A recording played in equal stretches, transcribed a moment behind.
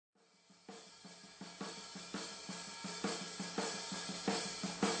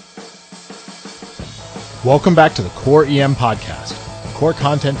Welcome back to the Core EM Podcast. Core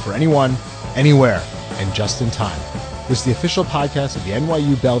content for anyone, anywhere, and just in time. This is the official podcast of the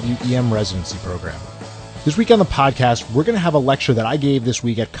NYU Bellevue EM Residency Program. This week on the podcast, we're going to have a lecture that I gave this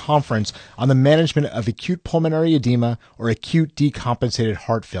week at conference on the management of acute pulmonary edema or acute decompensated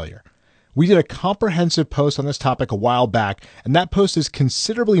heart failure. We did a comprehensive post on this topic a while back, and that post is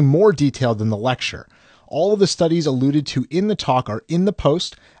considerably more detailed than the lecture. All of the studies alluded to in the talk are in the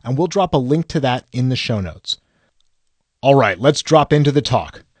post, and we'll drop a link to that in the show notes. All right, let's drop into the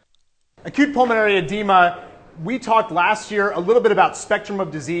talk. Acute pulmonary edema, we talked last year a little bit about spectrum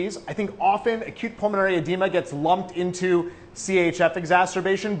of disease. I think often acute pulmonary edema gets lumped into CHF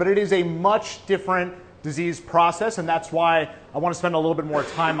exacerbation, but it is a much different disease process, and that's why I want to spend a little bit more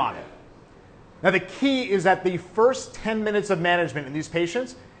time on it. Now, the key is that the first 10 minutes of management in these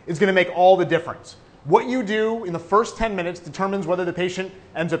patients is going to make all the difference. What you do in the first 10 minutes determines whether the patient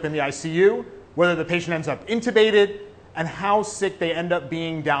ends up in the ICU, whether the patient ends up intubated, and how sick they end up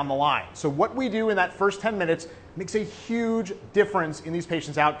being down the line. So what we do in that first 10 minutes makes a huge difference in these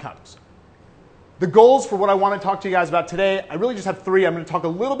patients' outcomes. The goals for what I want to talk to you guys about today, I really just have three. I'm going to talk a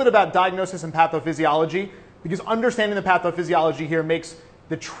little bit about diagnosis and pathophysiology, because understanding the pathophysiology here makes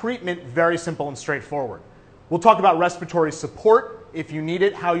the treatment very simple and straightforward. We'll talk about respiratory support, if you need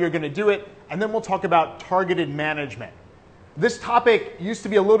it, how you're going to do it, and then we'll talk about targeted management. This topic used to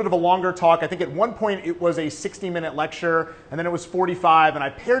be a little bit of a longer talk. I think at one point it was a 60-minute lecture, and then it was 45, and I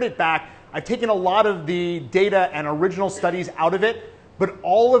pared it back. I've taken a lot of the data and original studies out of it, but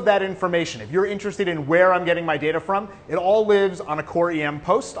all of that information, if you're interested in where I'm getting my data from, it all lives on a Core EM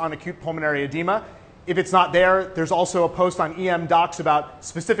post on acute pulmonary edema. If it's not there, there's also a post on EM Docs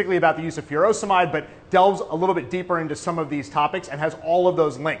specifically about the use of furosemide, but delves a little bit deeper into some of these topics and has all of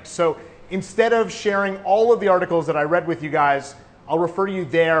those links. So instead of sharing all of the articles that I read with you guys, I'll refer to you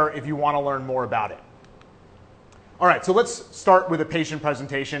there if you want to learn more about it. All right, so let's start with a patient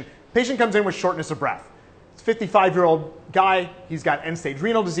presentation. Patient comes in with shortness of breath. It's a 55-year-old guy. He's got end-stage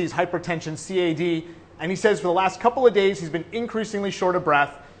renal disease, hypertension, CAD, and he says for the last couple of days he's been increasingly short of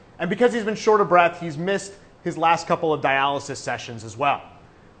breath. And because he's been short of breath, he's missed his last couple of dialysis sessions as well.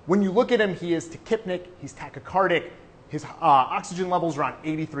 When you look at him, he is tachypnic, he's tachycardic, his oxygen levels are around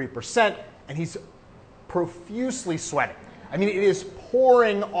 83%, and he's profusely sweating. I mean, it is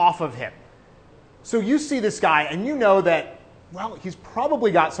pouring off of him. So you see this guy, and you know that, well, he's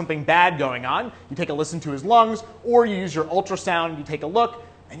probably got something bad going on. You take a listen to his lungs, or you use your ultrasound, you take a look,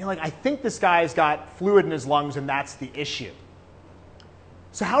 and you're like, I think this guy's got fluid in his lungs, and that's the issue.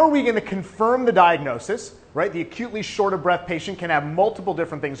 So how are we going to confirm the diagnosis, right? The acutely short of breath patient can have multiple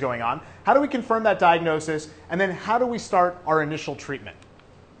different things going on. How do we confirm that diagnosis? And then how do we start our initial treatment?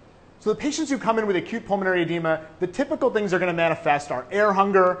 So the patients who come in with acute pulmonary edema, the typical things they're going to manifest are air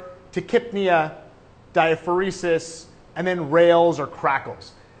hunger, tachypnea, diaphoresis, and then rales or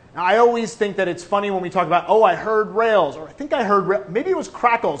crackles. Now, I always think that it's funny when we talk about, oh, I heard rales, or I think I heard, maybe it was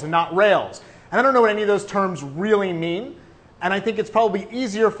crackles and not rales. And I don't know what any of those terms really mean. And I think it's probably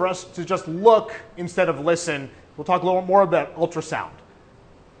easier for us to just look instead of listen. We'll talk a little more about ultrasound.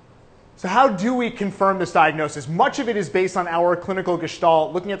 So how do we confirm this diagnosis? Much of it is based on our clinical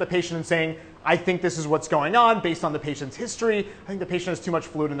gestalt, looking at the patient and saying, I think this is what's going on based on the patient's history. I think the patient has too much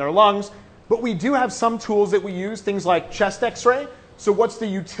fluid in their lungs. But we do have some tools that we use, things like chest x-ray. So what's the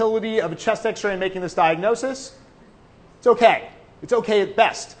utility of a chest x-ray in making this diagnosis? It's okay. It's okay at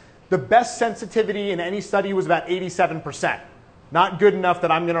best. The best sensitivity in any study was about 87%. Not good enough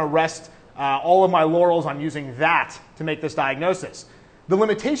that I'm going to rest all of my laurels on using that to make this diagnosis. The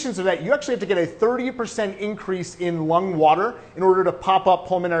limitations of that, you actually have to get a 30% increase in lung water in order to pop up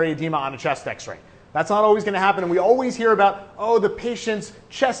pulmonary edema on a chest x-ray. That's not always going to happen, and we always hear about, oh, the patient's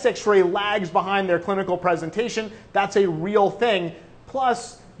chest x-ray lags behind their clinical presentation. That's a real thing.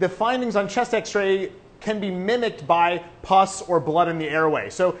 Plus, the findings on chest x-ray can be mimicked by pus or blood in the airway.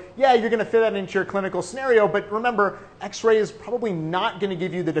 So yeah, you're going to fit that into your clinical scenario, but remember, x-ray is probably not going to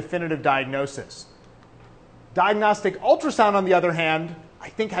give you the definitive diagnosis. Diagnostic ultrasound, on the other hand, I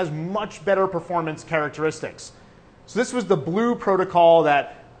think has much better performance characteristics. So this was the blue protocol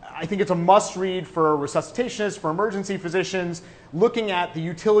that I think it's a must-read for resuscitationists, for emergency physicians, looking at the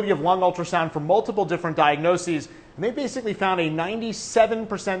utility of lung ultrasound for multiple different diagnoses. And they basically found a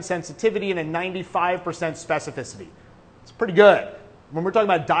 97% sensitivity and a 95% specificity. It's pretty good. When we're talking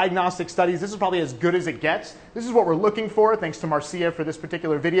about diagnostic studies, this is probably as good as it gets. This is what we're looking for, thanks to Marcia for this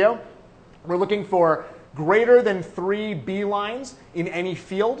particular video. We're looking for greater than 3 B lines in any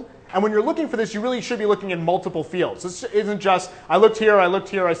field. And when you're looking for this, you really should be looking in multiple fields. This isn't just, I looked here,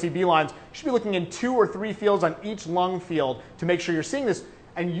 I see B lines. You should be looking in 2 or 3 fields on each lung field to make sure you're seeing this.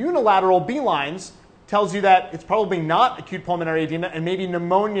 And unilateral B lines tells you that it's probably not acute pulmonary edema and maybe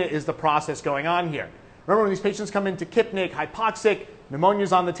pneumonia is the process going on here. Remember, when these patients come into tachypnic, hypoxic,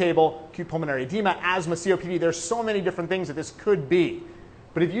 pneumonia's on the table, acute pulmonary edema, asthma, COPD, there's so many different things that this could be.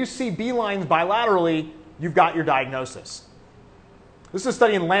 But if you see B lines bilaterally, you've got your diagnosis. This is a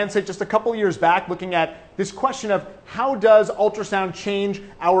study in Lancet just a couple years back looking at this question of how does ultrasound change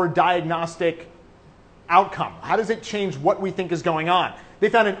our diagnostic outcome? How does it change what we think is going on? They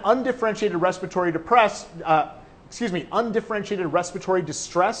found an undifferentiated respiratory distress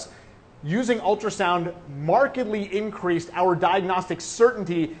using ultrasound markedly increased our diagnostic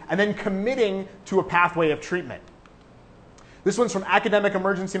certainty and then committing to a pathway of treatment. This one's from Academic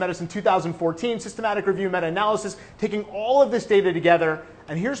Emergency Medicine 2014, systematic review meta-analysis, taking all of this data together,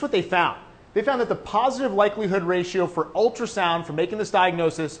 and here's what they found. They found that the positive likelihood ratio for ultrasound for making this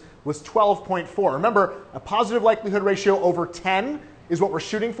diagnosis was 12.4. Remember, a positive likelihood ratio over 10 is what we're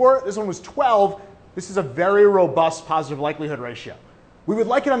shooting for. This one was 12. This is a very robust positive likelihood ratio. We would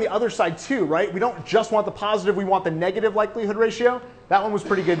like it on the other side too, right? We don't just want the positive, we want the negative likelihood ratio. That one was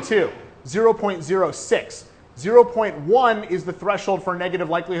pretty good too, 0.06. 0.1 is the threshold for negative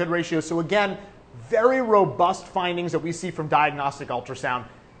likelihood ratio. So again, very robust findings that we see from diagnostic ultrasound.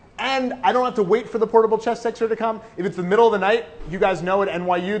 And I don't have to wait for the portable chest x-ray to come. If it's the middle of the night, you guys know at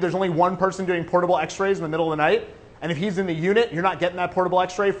NYU, there's only one person doing portable x-rays in the middle of the night. And if he's in the unit, you're not getting that portable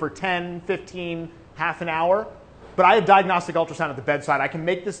x-ray for 10, 15, half an hour. But I have diagnostic ultrasound at the bedside. I can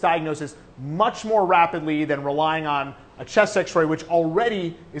make this diagnosis much more rapidly than relying on a chest x-ray, which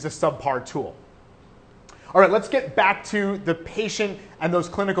already is a subpar tool. All right, let's get back to the patient and those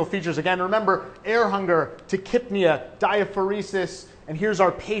clinical features. Again, remember, air hunger, tachypnea, diaphoresis, and here's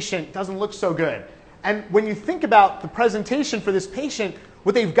our patient. Doesn't look so good. And when you think about the presentation for this patient,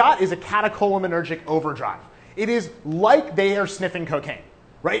 what they've got is a catecholinergic overdrive. It is like they are sniffing cocaine,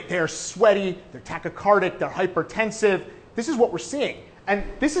 right? They are sweaty, they're tachycardic, they're hypertensive. This is what we're seeing. And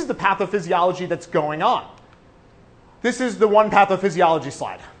this is the pathophysiology that's going on. This is the one pathophysiology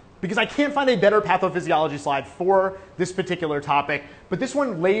slide, because I can't find a better pathophysiology slide for this particular topic, but this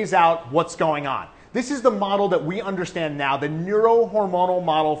one lays out what's going on. This is the model that we understand now, the neurohormonal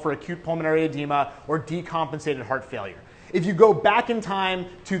model for acute pulmonary edema or decompensated heart failure. If you go back in time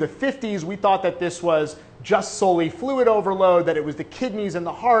to the 50s, we thought that this was just solely fluid overload, that it was the kidneys and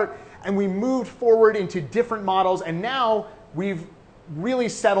the heart, and we moved forward into different models, and now we've really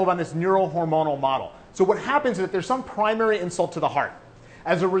settled on this neurohormonal model. So what happens is that there's some primary insult to the heart.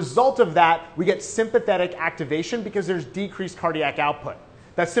 As a result of that, we get sympathetic activation because there's decreased cardiac output.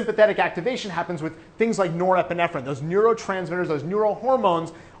 That sympathetic activation happens with things like norepinephrine. Those neurotransmitters, those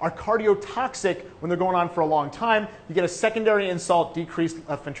neurohormones are cardiotoxic when they're going on for a long time. You get a secondary insult, decreased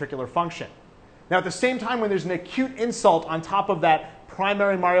left ventricular function. Now, at the same time, when there's an acute insult on top of that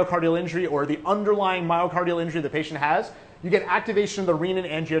primary myocardial injury or the underlying myocardial injury the patient has, you get activation of the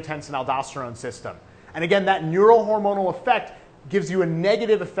renin-angiotensin-aldosterone system. And again, that neurohormonal effect gives you a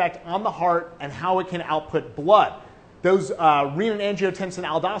negative effect on the heart and how it can output blood. Those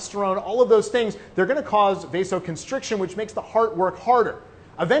renin-angiotensin-aldosterone, all of those things, they're going to cause vasoconstriction, which makes the heart work harder.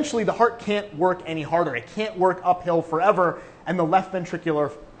 Eventually, the heart can't work any harder. It can't work uphill forever, and the left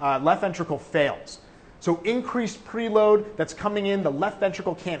ventricle fails. So increased preload that's coming in, the left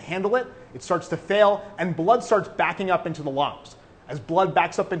ventricle can't handle it. It starts to fail, and blood starts backing up into the lungs. As blood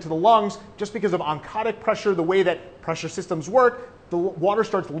backs up into the lungs, just because of oncotic pressure, the way that pressure systems work, the water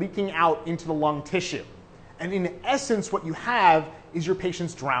starts leaking out into the lung tissue. And in essence, what you have is your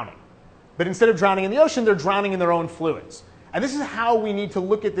patients drowning. But instead of drowning in the ocean, they're drowning in their own fluids. And this is how we need to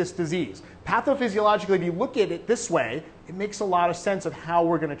look at this disease. Pathophysiologically, if you look at it this way, it makes a lot of sense of how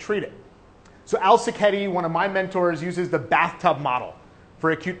we're going to treat it. So Al Sacchetti, one of my mentors, uses the bathtub model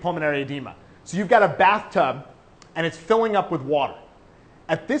for acute pulmonary edema. So you've got a bathtub, and it's filling up with water.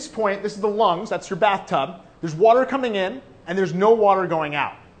 At this point, this is the lungs, that's your bathtub. There's water coming in, and there's no water going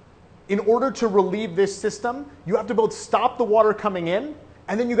out. In order to relieve this system, you have to both stop the water coming in,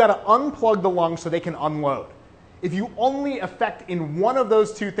 and then you got to unplug the lungs so they can unload. If you only affect in one of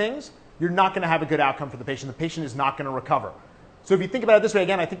those two things, you're not going to have a good outcome for the patient. The patient is not going to recover. So if you think about it this way,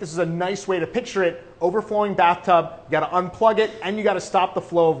 again, I think this is a nice way to picture it. Overflowing bathtub, you got to unplug it, and you got to stop the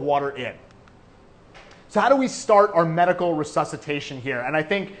flow of water in. So how do we start our medical resuscitation here? And I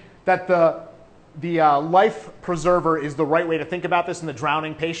think that the life preserver is the right way to think about this in the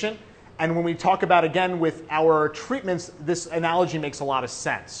drowning patient. And when we talk about, again, with our treatments, this analogy makes a lot of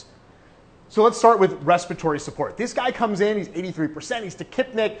sense. So let's start with respiratory support. This guy comes in, he's 83%, he's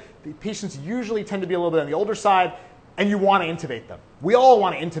tachypnic. The patients usually tend to be a little bit on the older side, and you want to intubate them. We all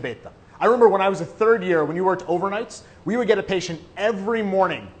want to intubate them. I remember when I was a third year, when you worked overnights, we would get a patient every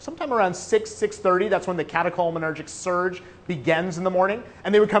morning, sometime around 6:30. That's when the catecholuminergic surge begins in the morning.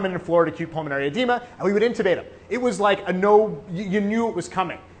 And they would come in and floor acute pulmonary edema, and we would intubate them. It was like you knew it was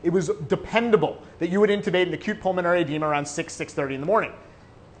coming. It was dependable that you would intubate an acute pulmonary edema around 6:30 in the morning.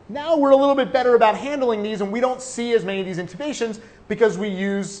 Now we're a little bit better about handling these, and we don't see as many of these intubations because we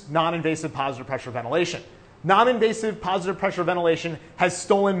use non-invasive positive pressure ventilation. Non-invasive positive pressure ventilation has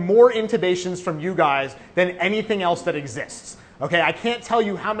stolen more intubations from you guys than anything else that exists. Okay, I can't tell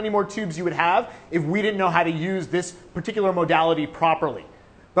you how many more tubes you would have if we didn't know how to use this particular modality properly.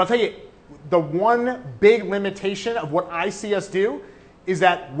 But I'll tell you, the one big limitation of what I see us do is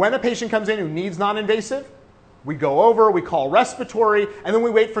that when a patient comes in who needs non-invasive, we go over, we call respiratory, and then we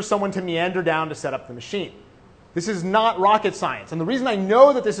wait for someone to meander down to set up the machine. This is not rocket science. And the reason I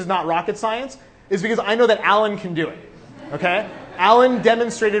know that this is not rocket science is because I know that Alan can do it, okay? Alan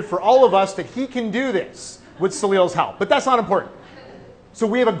demonstrated for all of us that he can do this with Salil's help, but that's not important. So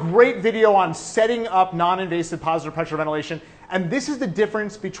we have a great video on setting up non-invasive positive pressure ventilation, and this is the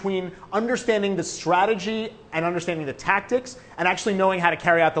difference between understanding the strategy and understanding the tactics and actually knowing how to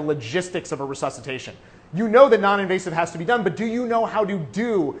carry out the logistics of a resuscitation. You know that non-invasive has to be done, but do you know how to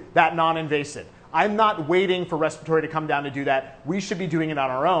do that non-invasive? I'm not waiting for respiratory to come down to do that. We should be doing it on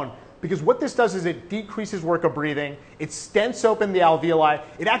our own. Because what this does is it decreases work of breathing, it stents open the alveoli,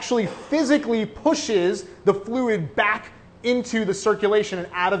 it actually physically pushes the fluid back into the circulation and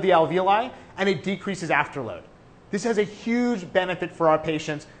out of the alveoli, and it decreases afterload. This has a huge benefit for our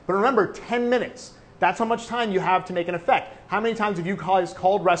patients, but remember, 10 minutes. That's how much time you have to make an effect. How many times have you guys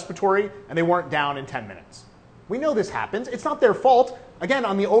called respiratory and they weren't down in 10 minutes? We know this happens. It's not their fault. Again,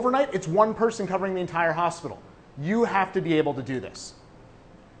 on the overnight, it's one person covering the entire hospital. You have to be able to do this.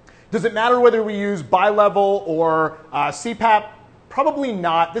 Does it matter whether we use bilevel or CPAP? Probably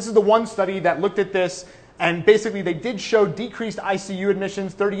not. This is the one study that looked at this, and basically they did show decreased ICU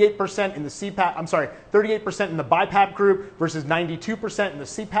admissions, 38% in the 38% in the BiPAP group versus 92% in the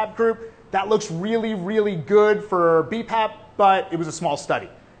CPAP group. That looks really, really good for BPAP, but it was a small study.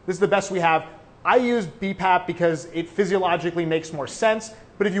 This is the best we have. I use BPAP because it physiologically makes more sense,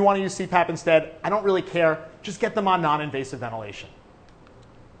 but if you want to use CPAP instead, I don't really care. Just get them on non-invasive ventilation.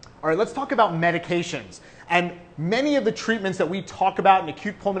 All right, let's talk about medications. And many of the treatments that we talk about in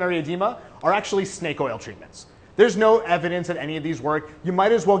acute pulmonary edema are actually snake oil treatments. There's no evidence that any of these work. You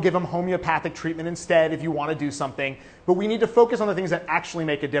might as well give them homeopathic treatment instead if you want to do something. But we need to focus on the things that actually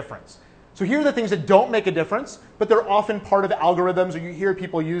make a difference. So here are the things that don't make a difference, but they're often part of algorithms, or you hear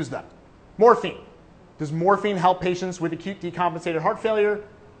people use them. Morphine. Does morphine help patients with acute decompensated heart failure?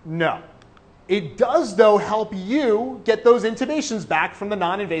 No. It does, though, help you get those intubations back from the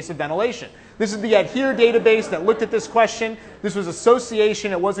non-invasive ventilation. This is the ADHERE database that looked at this question. This was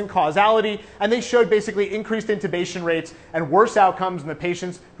association, it wasn't causality, and they showed basically increased intubation rates and worse outcomes in the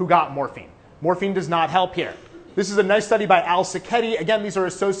patients who got morphine. Morphine does not help here. This is a nice study by Al Sacchetti. Again, these are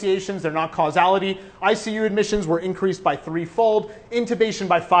associations, they're not causality. ICU admissions were increased by 3-fold, intubation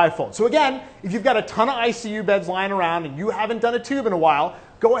by 5-fold. So again, if you've got a ton of ICU beds lying around and you haven't done a tube in a while,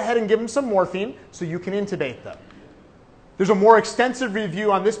 go ahead and give them some morphine so you can intubate them. There's a more extensive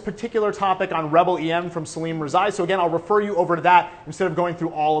review on this particular topic on Rebel EM from Salim Rezai. So again, I'll refer you over to that instead of going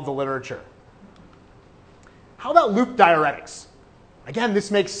through all of the literature. How about loop diuretics? Again, this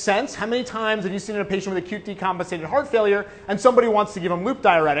makes sense. How many times have you seen a patient with acute decompensated heart failure and somebody wants to give them loop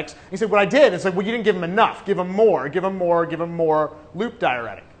diuretics? And you say, what I did. It's like, well, you didn't give them enough. Give them more, give them more, give them more loop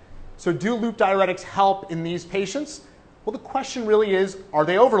diuretic. So do loop diuretics help in these patients? Well, the question really is, are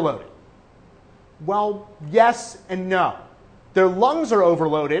they overloaded? Well, yes and no. Their lungs are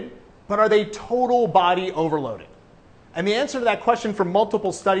overloaded, but are they total body overloaded? And the answer to that question from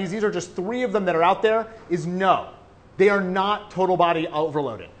multiple studies, these are just 3 of them that are out there, is no. They are not total body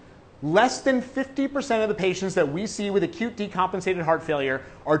overloaded. Less than 50% of the patients that we see with acute decompensated heart failure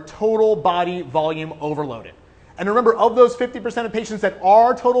are total body volume overloaded. And remember, of those 50% of patients that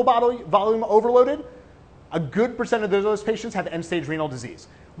are total body volume overloaded, a good percent of those patients have end-stage renal disease.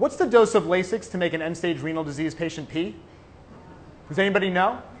 What's the dose of Lasix to make an end-stage renal disease patient pee? Does anybody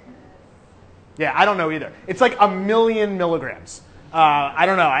know? Yeah, I don't know either. It's like 1,000,000 milligrams. I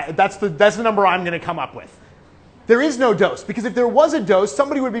don't know. That's the number I'm going to come up with. There is no dose, because if there was a dose,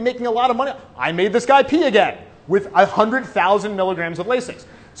 somebody would be making a lot of money. I made this guy pee again with 100,000 milligrams of Lasix.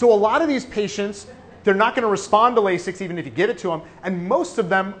 So a lot of these patients, they're not going to respond to Lasix even if you give it to them, and most of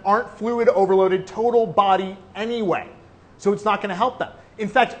them aren't fluid overloaded total body anyway. So it's not going to help them. In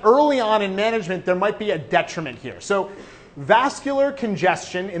fact, early on in management, there might be a detriment here. So vascular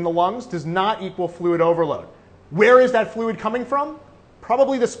congestion in the lungs does not equal fluid overload. Where is that fluid coming from?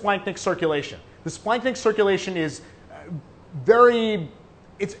 probably the splanchnic circulation. The splanchnic circulation is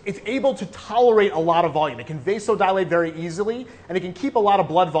it's able to tolerate a lot of volume. It can vasodilate very easily, and it can keep a lot of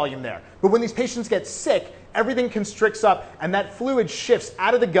blood volume there. But when these patients get sick, everything constricts up, and that fluid shifts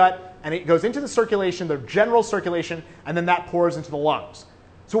out of the gut, and it goes into the circulation, the general circulation, and then that pours into the lungs.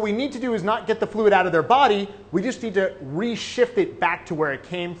 So what we need to do is not get the fluid out of their body, we just need to reshift it back to where it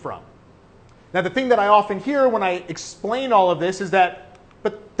came from. Now, the thing that I often hear when I explain all of this is that,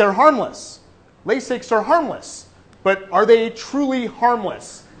 but they're harmless. Lasix are harmless. But are they truly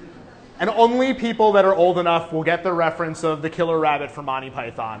harmless? And only people that are old enough will get the reference of the killer rabbit from Monty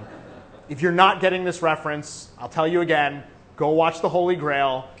Python. If you're not getting this reference, I'll tell you again, go watch The Holy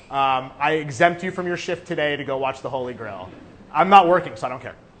Grail. I exempt you from your shift today to go watch The Holy Grail. I'm not working, so I don't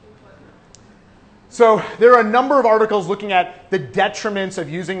care. So there are a number of articles looking at the detriments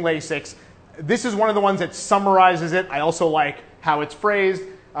of using Lasix. This is one of the ones that summarizes it. I also like how it's phrased.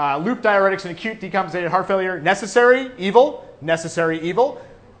 Loop diuretics and acute decompensated heart failure, necessary, evil, necessary, evil.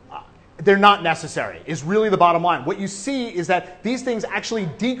 They're not necessary, is really the bottom line. What you see is that these things actually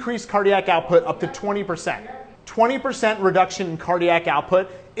decrease cardiac output up to 20%. 20% reduction in cardiac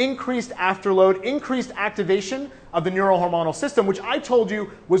output, increased afterload, increased activation of the neurohormonal system, which I told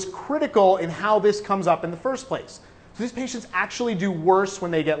you was critical in how this comes up in the first place. So these patients actually do worse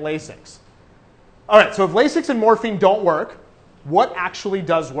when they get Lasix. All right, so if Lasix and morphine don't work, what actually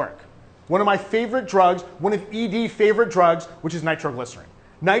does work? One of my favorite drugs, one of ED's favorite drugs, which is nitroglycerin.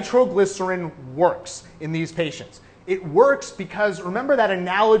 Nitroglycerin works in these patients. It works because, remember that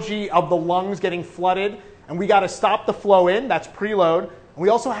analogy of the lungs getting flooded, and we got to stop the flow in, that's preload, and we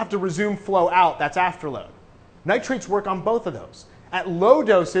also have to resume flow out, that's afterload. Nitrates work on both of those. At low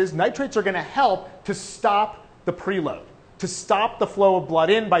doses, nitrates are going to help to stop the preload, to stop the flow of blood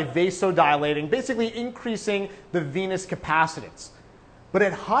in by vasodilating, basically increasing the venous capacitance. But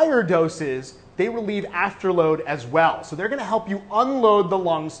at higher doses, they relieve afterload as well. So they're going to help you unload the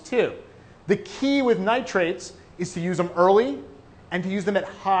lungs too. The key with nitrates is to use them early and to use them at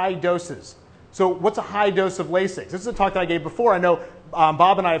high doses. So what's a high dose of Lasix? This is a talk that I gave before. I know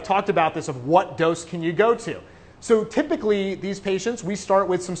Bob and I have talked about this of what dose can you go to. So typically, these patients, we start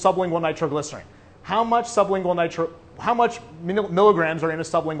with some sublingual nitroglycerin. How much milligrams are in a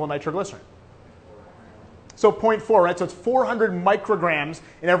sublingual nitroglycerin? So 0.4, right? So it's 400 micrograms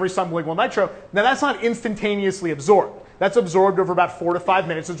in every sublingual nitro. Now that's not instantaneously absorbed. That's absorbed over about 4 to 5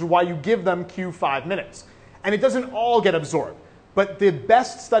 minutes, which is why you give them Q5 minutes. And it doesn't all get absorbed. But the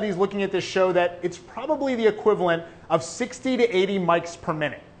best studies looking at this show that it's probably the equivalent of 60 to 80 mics per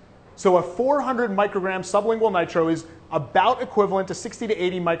minute. So a 400 microgram sublingual nitro is about equivalent to 60 to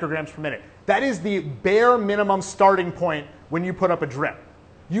 80 micrograms per minute. That is the bare minimum starting point when you put up a drip.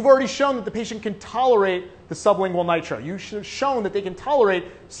 You've already shown that the patient can tolerate the sublingual nitro. You've shown that they can tolerate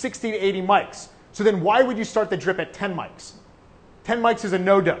 60 to 80 mics. So then why would you start the drip at 10 mics? 10 mics is a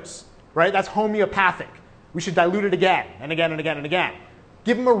no dose, right? That's homeopathic. We should dilute it again and again and again and again.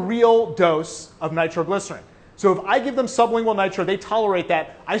 Give them a real dose of nitroglycerin. So if I give them sublingual nitro, they tolerate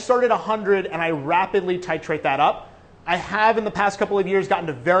that. I start at 100 and I rapidly titrate that up. I have in the past couple of years gotten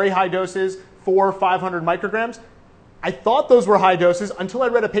to very high doses, 400 or 500 micrograms. I thought those were high doses until I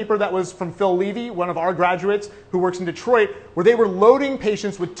read a paper that was from Phil Levy, one of our graduates who works in Detroit, where they were loading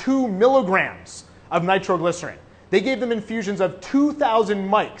patients with 2 milligrams of nitroglycerin. They gave them infusions of 2,000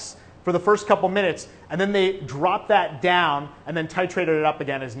 mics for the first couple minutes, and then they dropped that down and then titrated it up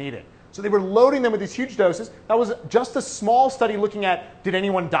again as needed. So they were loading them with these huge doses. That was just a small study looking at, did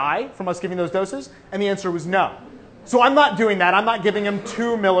anyone die from us giving those doses? And the answer was no. So I'm not doing that. I'm not giving them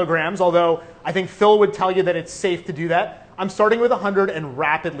 2 milligrams, although I think Phil would tell you that it's safe to do that. I'm starting with 100 and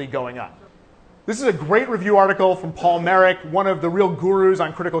rapidly going up. This is a great review article from Paul Merrick, one of the real gurus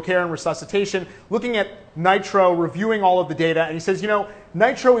on critical care and resuscitation, looking at nitro, reviewing all of the data. And he says, you know,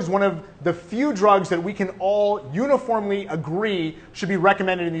 nitro is one of the few drugs that we can all uniformly agree should be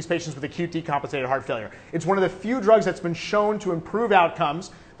recommended in these patients with acute decompensated heart failure. It's one of the few drugs that's been shown to improve outcomes.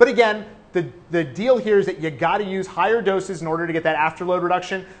 But again, the deal here is that you got to use higher doses in order to get that afterload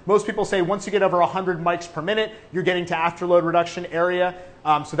reduction. Most people say once you get over 100 mics per minute, you're getting to afterload reduction area.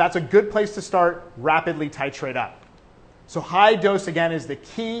 So that's a good place to start, rapidly titrate up. So high dose, again, is the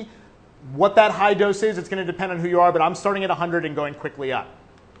key. What that high dose is, it's going to depend on who you are, but I'm starting at 100 and going quickly up.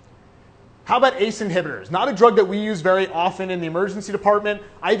 How about ACE inhibitors? Not a drug that we use very often in the emergency department.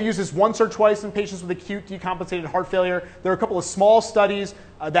 I've used this once or twice in patients with acute decompensated heart failure. There are a couple of small studies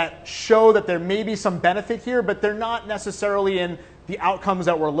that show that there may be some benefit here, but they're not necessarily in the outcomes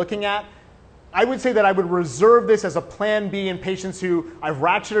that we're looking at. I would say that I would reserve this as a plan B in patients who I've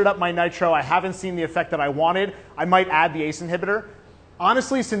ratcheted up my nitro, I haven't seen the effect that I wanted. I might add the ACE inhibitor.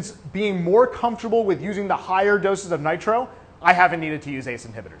 Honestly, since being more comfortable with using the higher doses of nitro, I haven't needed to use ACE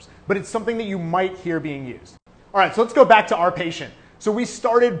inhibitors, but it's something that you might hear being used. All right, so let's go back to our patient. So we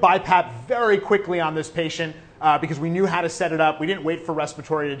started BiPAP very quickly on this patient because we knew how to set it up. We didn't wait for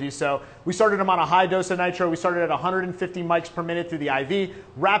respiratory to do so. We started him on a high dose of nitro. We started at 150 mics per minute through the IV,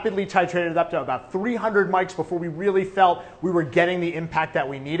 rapidly titrated it up to about 300 mics before we really felt we were getting the impact that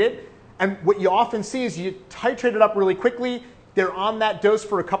we needed. And what you often see is you titrate it up really quickly. They're on that dose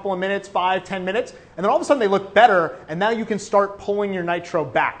for a couple of minutes, 5, 10 minutes, and then all of a sudden they look better, and now you can start pulling your nitro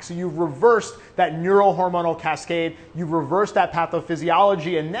back. So you've reversed that neurohormonal cascade, you've reversed that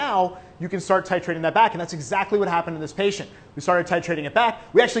pathophysiology, and now you can start titrating that back, and that's exactly what happened in this patient. We started titrating it back.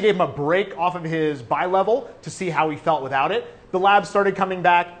 We actually gave him a break off of his bilevel to see how he felt without it. The labs started coming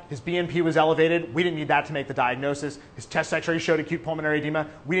back. His BNP was elevated. We didn't need that to make the diagnosis. His chest x-ray showed acute pulmonary edema.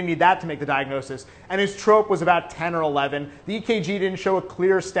 We didn't need that to make the diagnosis. And his trope was about 10 or 11. The EKG didn't show a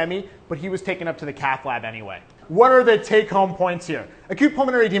clear STEMI, but he was taken up to the cath lab anyway. What are the take-home points here? Acute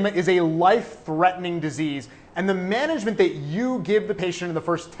pulmonary edema is a life-threatening disease, and the management that you give the patient in the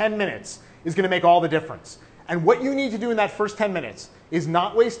first 10 minutes is going to make all the difference. And what you need to do in that first 10 minutes is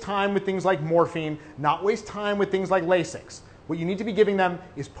not waste time with things like morphine, not waste time with things like Lasix. What you need to be giving them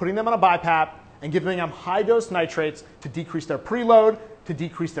is putting them on a BiPAP and giving them high-dose nitrates to decrease their preload, to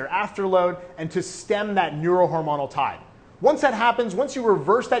decrease their afterload, and to stem that neurohormonal tide. Once that happens, once you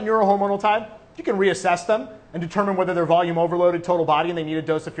reverse that neurohormonal tide, you can reassess them and determine whether they're volume overloaded total body and they need a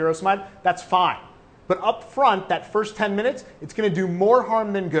dose of furosemide. That's fine. But up front, that first 10 minutes, it's going to do more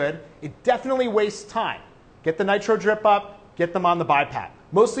harm than good. It definitely wastes time. Get the nitro drip up, get them on the BiPAP.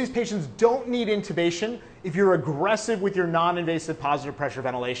 Most of these patients don't need intubation if you're aggressive with your non-invasive positive pressure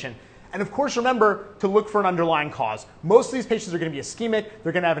ventilation. And of course, remember to look for an underlying cause. Most of these patients are going to be ischemic,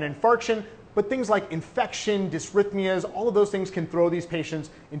 they're going to have an infarction, but things like infection, dysrhythmias, all of those things can throw these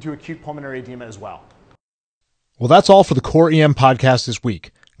patients into acute pulmonary edema as well. Well, that's all for the Core EM podcast this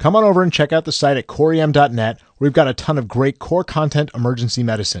week. Come on over and check out the site at coreem.net, where we've got a ton of great core content emergency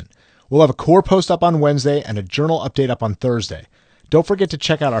medicine. We'll have a core post up on Wednesday and a journal update up on Thursday. Don't forget to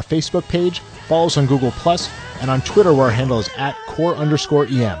check out our Facebook page, follow us on Google+, and on Twitter where our handle is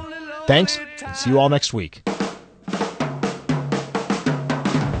 @core_EM. Thanks, and see you all next week.